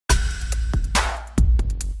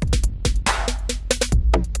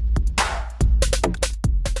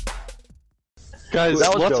Guys, That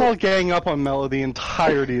was let's dope. all gang up on Mello the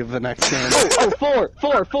entirety of the next game. Oh, four.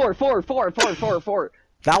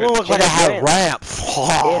 That one looked like it had ramp. It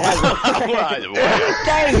has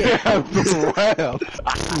Dang it! Ramp.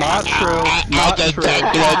 Not true. Not true.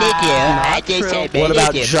 Not true. What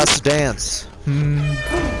about Just Dance?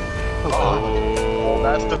 Oh,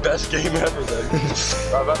 that's the best game ever then.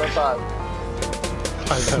 5 out of 5.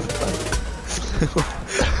 5 out of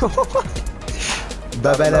 5.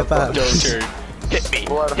 Ba-ba-da-ba. No turn. Hit me.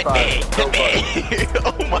 4 out of 5. Hit me.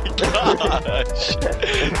 Oh my gosh.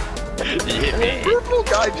 You hit me. Purple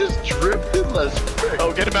guy just drifted. Let's frick.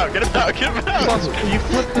 Oh, get him out. Get him out. Get him out. You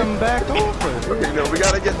flipped them back over. Okay, no, we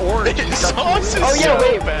gotta get orange. Sauce is Oh yeah, so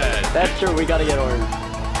wait. bad. That's true. We gotta get orange.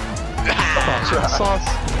 Sauce.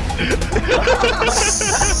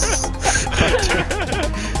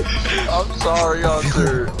 I'm sorry,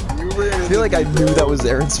 Hunter. You ran I feel like I knew that was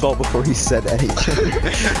Aaron's fault before he said anything.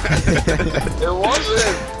 It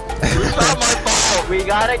wasn't. It was not my fault. We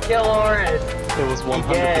gotta kill orange. It was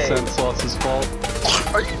 100% Sauce's fault.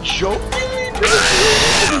 Are you joking?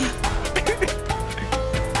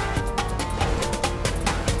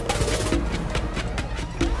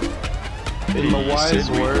 In the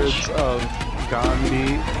wise words of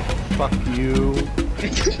Gandhi, fuck you.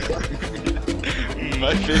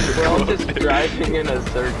 My favorite We're all quote. just driving in a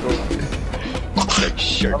circle. Like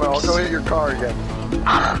sharks. I'll go hit your car again.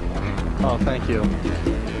 Oh, thank you.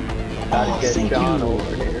 Gotta get thank John you.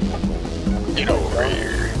 over here. Get over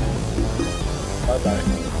here. Bye bye.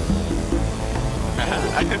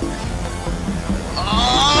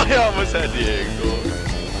 Oh, I almost had the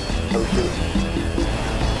angle.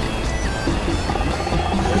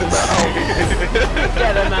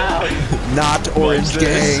 Get him out. Not Orange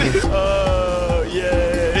Gang. Oh,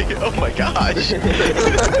 yay. Oh my gosh.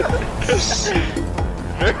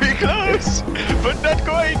 Very close, but not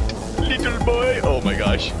quite, little boy. Oh my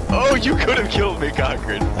gosh. Oh, you could have killed me,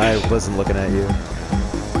 Cochran. I wasn't looking at you.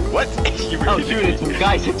 What? You were Oh hitting dude, me.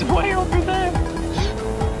 guys, it's way over there.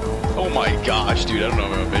 Oh my gosh, dude. I don't know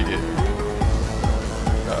if I'm gonna make it.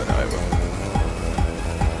 Oh, no, I won't.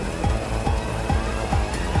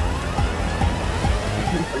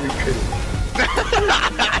 Are you kidding?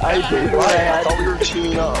 I did what I I had thought to we were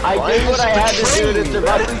teaming up. I did what I had to do to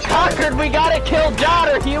survive. Conquered, we gotta kill John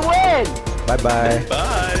or he wins! Bye-bye.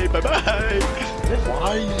 Bye. Bye-bye.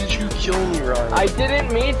 Why did you kill me, Ryan? I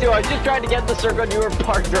didn't mean to, I was just trying to get the circle and you were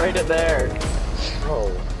parked right in there.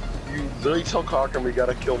 Bro, you literally tell Cochran we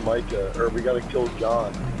gotta kill Micah, or we gotta kill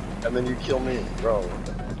John, and then you kill me, bro.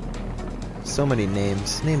 So many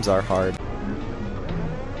names. Names are hard.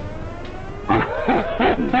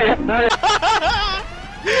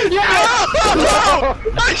 No!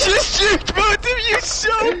 I just juked both of you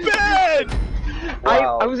so bad!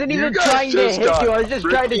 Wow. I wasn't You even guys trying to just hit got you, I was just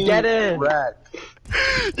trying to get freaking in. wrecked.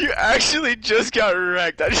 You actually just got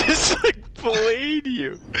wrecked. I just like played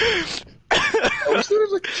you. I wish there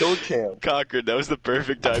was a kill cam. Cochran, that was the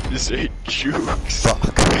perfect time to say jukes. Fuck.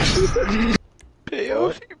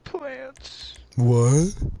 Peyote plants.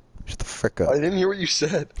 What? Shut the frick I up. didn't hear what you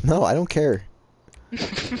said. No, I don't care. I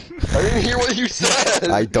didn't hear what you said.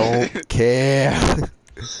 I don't care.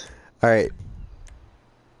 Alright.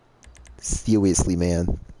 Seriously,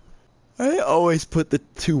 man. I always put the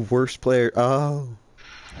two worst players. Oh.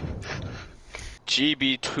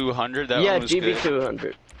 GB200, that Yeah, one was good.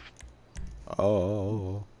 GB200.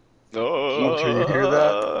 Oh. Oh, Did you hear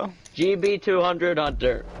that? GB200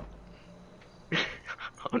 Hunter.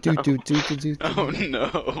 Oh, no. Do. Oh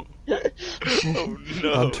no. Oh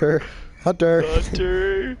no. Hunter. Hunter.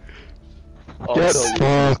 Hunter. I'll Get tell you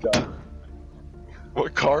fucked. this guy.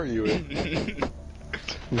 What car are you in?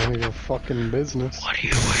 None of your fucking business. What are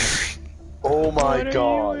you wearing? Oh my What are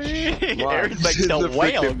gosh. you wearing? Mine Aaron's like is the freaking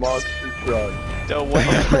whale. monster truck. The Oh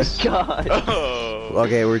whale. my god. Oh.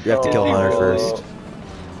 Okay, we have to kill Oh. Hunter first.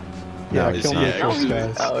 Yeah, No, kill me yeah, first,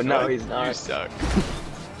 guys. Oh no, he's You not. suck.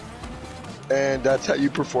 And that's how you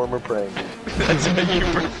perform a prank. That's how you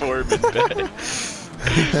perform in bed.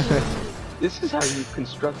 This is how you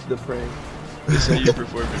construct the prank. That's how you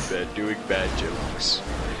perform in bed, doing bad jokes.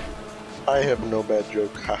 I have no bad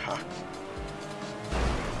joke, haha.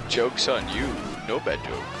 Joke's on you. No bad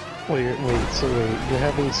joke. So you're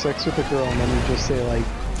having sex with a girl and then you just say like,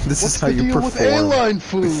 This what's is how the you deal with perform. airline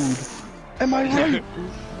food? Am I right?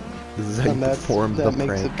 This is how you And perform the that makes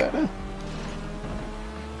prank. it better.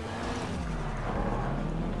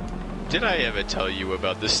 Did I ever tell you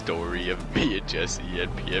about the story of me and Jesse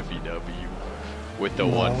at PFEW with the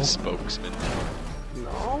No. one spokesman?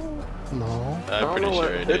 No. No. I'm pretty know sure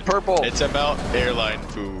what- I Hit did. purple. It's about airline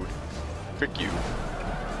food. Frick you.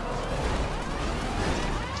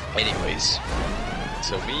 Anyways,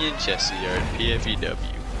 so me and Jesse are at PFEW,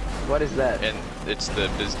 What is that? and it's the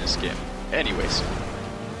business game. Anyways.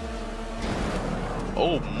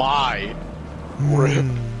 Oh my!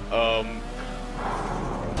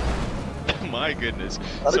 My goodness.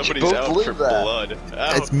 How did you Somebody's both out live for that? blood. Ow.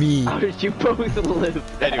 That's me. How did you both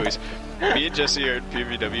live that? Anyways, me and Jesse are at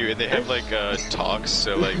PVW, and they have like talks.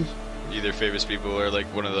 So like, either famous people or like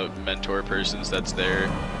one of the mentor persons that's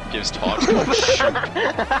there gives talks. Oh, shoot.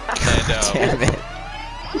 And Damn it.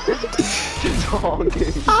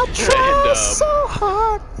 Talking. I'll try And, so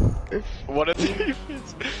hard. one of the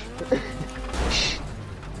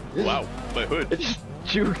wow, my hood.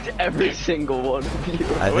 Juked every single one of you.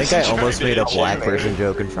 I think I almost made a black person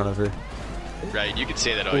joke in front of her. Right, you can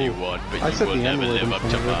say that all you want, but I you said will the never N-word live in up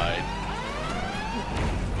front to of her. mine.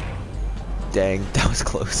 Dang, that was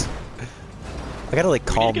close. I gotta like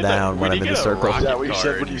calm get that- down we when need I'm in to the get a circle. rocket Is that what you car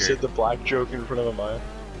said in when you here. said the black joke in front of Amaya?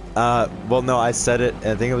 Well, no, I said it, and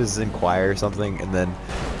I think it was in choir or something, and then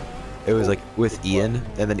it was like with Ian,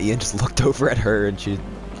 and then Ian just looked over at her, and she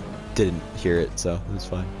didn't hear it, so it was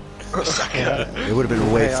fine. It would have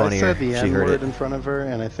been way Hey, funnier I said the if she heard N-word it. in front of her,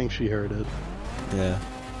 and I think she heard it. Yeah.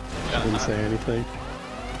 She didn't say anything.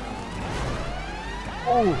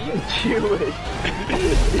 You Jewish.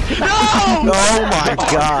 Oh my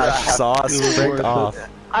gosh, Sauce, It was frick worth it. off.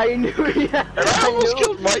 I knew. Yeah, I almost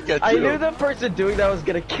killed Micah, too. I knew the person doing that was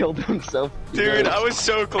gonna kill himself. Dude, I was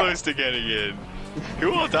so close to getting in.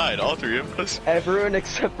 Who all died? All three of us? Everyone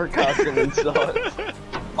except for Cochran and Sauce. I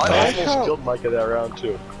like almost how- killed Micah that round,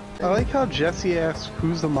 too. I like how Jesse asked,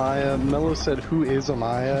 who's Amaya? Mello said, who is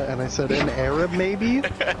Amaya? And I said, an Arab maybe?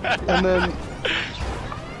 And then...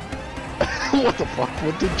 what the fuck?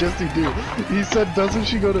 What did Jesse do? He said, doesn't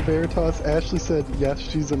she go to Veritas? Ashley said, yes,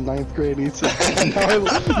 she's in 9th grade. He said, now I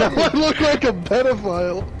look like a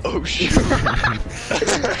pedophile. Oh shoot.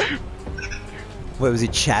 Wait, was he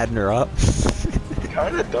chatting her up?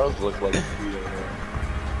 Kinda does look like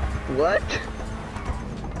What?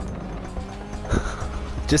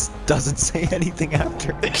 Just doesn't say anything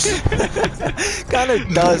after. Kinda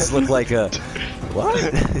does look like a... What?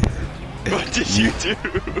 What did you do?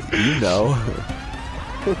 You know.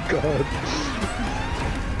 Oh god.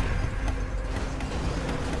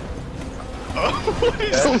 Oh, what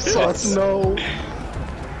is Oh, this? Sauce, no.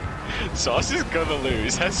 Sauce is gonna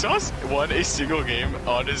lose. Has Sauce won a single game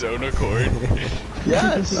on his own accord?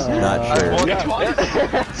 Yes! Not I sure. won twice!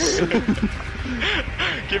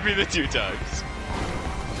 Give me the 2 times.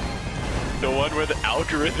 The one where the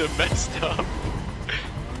algorithm messed up.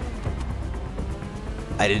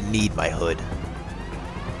 I didn't need my hood.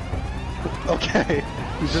 Okay.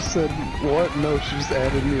 You just said, what? No, she just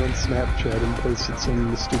added me on Snapchat and posted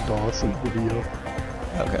some Mr. Dawson video.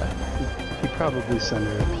 Okay. He probably sent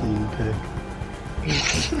her a peeing pic.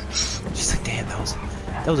 She's like, damn, that was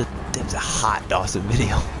a hot Dawson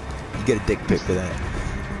video. You get a dick pic for that.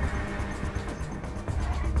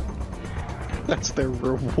 That's their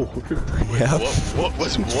reward. Yeah. What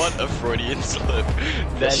was what a Freudian slip?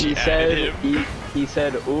 That she he added said, him? he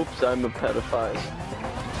said, oops, I'm a pedophile.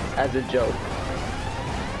 As a joke.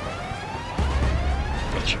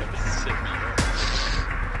 You're trying to set me up.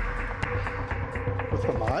 With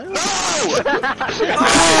Amaya?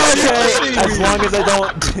 Okay, as long as I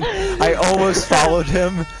don't... I almost followed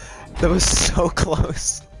him. That was so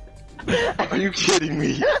close. Are you kidding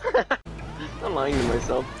me? I'm lying to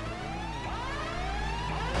myself.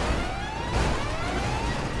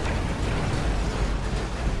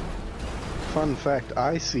 Fun fact,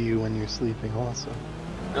 I see you when you're sleeping also.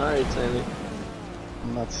 Alright, Sammy.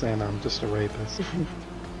 I'm not saying I'm just a rapist.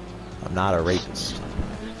 I'm not a rapist.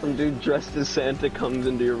 Some dude dressed as Santa comes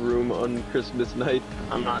into your room on Christmas night.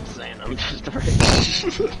 I'm not saying I'm just a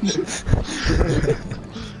rapist.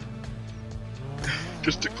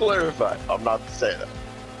 Just to clarify, I'm not the Santa.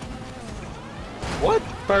 What?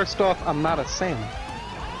 First off, I'm not a Santa.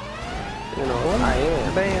 You know, I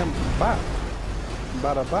am. Bam, bop.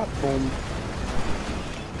 Bada bop, boom.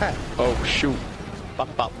 Pat. Oh shoot.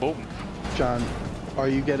 Bop bop boom. John, are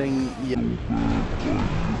you getting...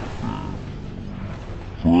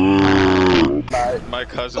 My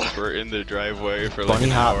cousins were in the driveway for like Bunny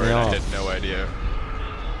an hop hour me and I off. had no idea.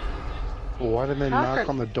 Why did they knock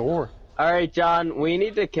on the door? Alright, John, we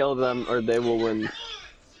need to kill them or they will win.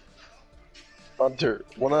 Hunter,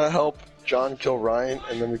 wanna help John kill Ryan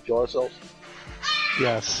and then we kill ourselves?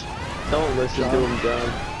 Yes. Don't listen to him,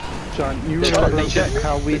 John. John, you They- remember they-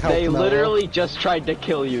 how we helped They Mello? literally just tried to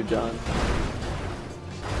kill you, John.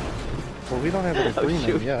 Well, we don't have an agreement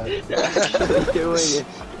shoot. yet. They're actually doing it.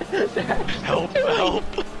 Help! Help!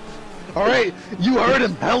 Alright, you heard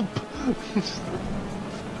him, help!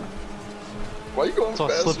 Why are you going So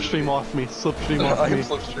fast? slipstream off me. Slipstream off I am me.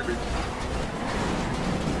 slipstreaming.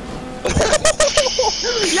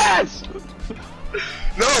 Yes!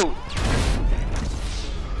 No!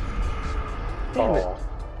 Damn it. Oh.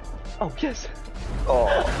 Oh, yes. Oh.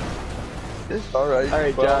 Alright.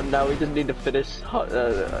 Alright, well, John, now we just need to finish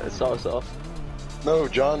Sauce off. No,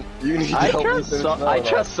 John, you need to I help me trust, finish I Melon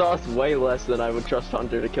trust Sauce way less than I would trust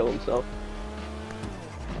Hunter to kill himself.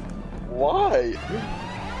 Why?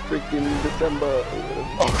 Freaking December.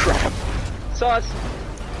 Oh crap. Sauce,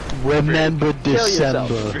 Remember kill yourself.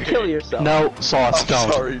 December. Kill yourself. No, Sauce, I'm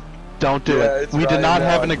don't. sorry. Don't do Yeah, it. it's We did Ryan not now.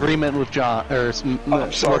 have an agreement with John, or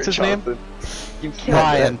I'm sorry, what's his Jonathan. You killed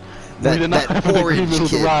Ryan. That- we did not that have an orange agreement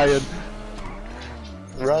with kid. Ryan.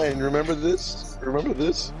 Ryan, remember this? Remember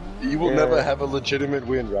this? You will Yeah. never have a legitimate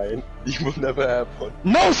win, Ryan. You will never have one.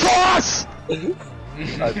 No Sauce!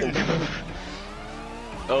 I think.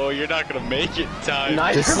 Oh, you're not gonna make it in time.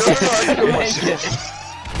 Neither Just- of us are gonna make it.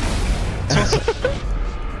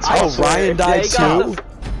 I Oh, swear, Ryan if died they got too? the-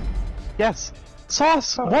 Yes.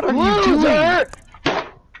 Sauce, what are you doing? Loser!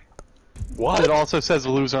 What? It also says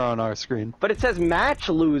loser on our screen. But it says match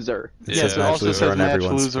loser. It Yes, says it match also loser says on match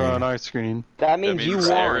everyone's loser screen. on our screen. That That means you means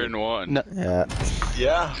won. Aaron won. No. Yeah.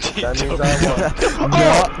 Yeah, that means I won. Oh,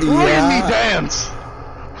 yeah. Randy dance!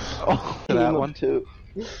 Oh, Team that of one. two.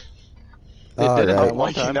 It did it Alright. that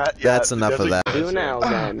one time. That's enough of that. Do now,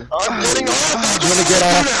 then. I'm getting off! I'm gonna get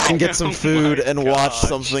off and get some Oh food my and watch gosh.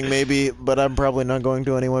 something maybe, but I'm probably not going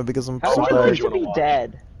to anyway because I'm How so would would you tired. you- to be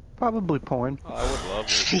dead? Probably porn. Oh, I would love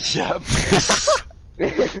it. Yep.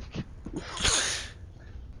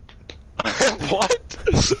 What?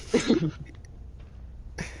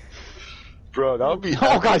 Bro, that would be.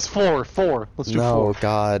 Oh, guys, four. Let's do No, four.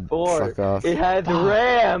 God, Or fuck off. it had the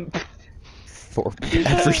ramp. For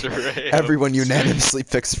That's right. everyone unanimously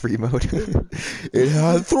picks free mode. It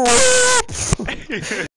had 3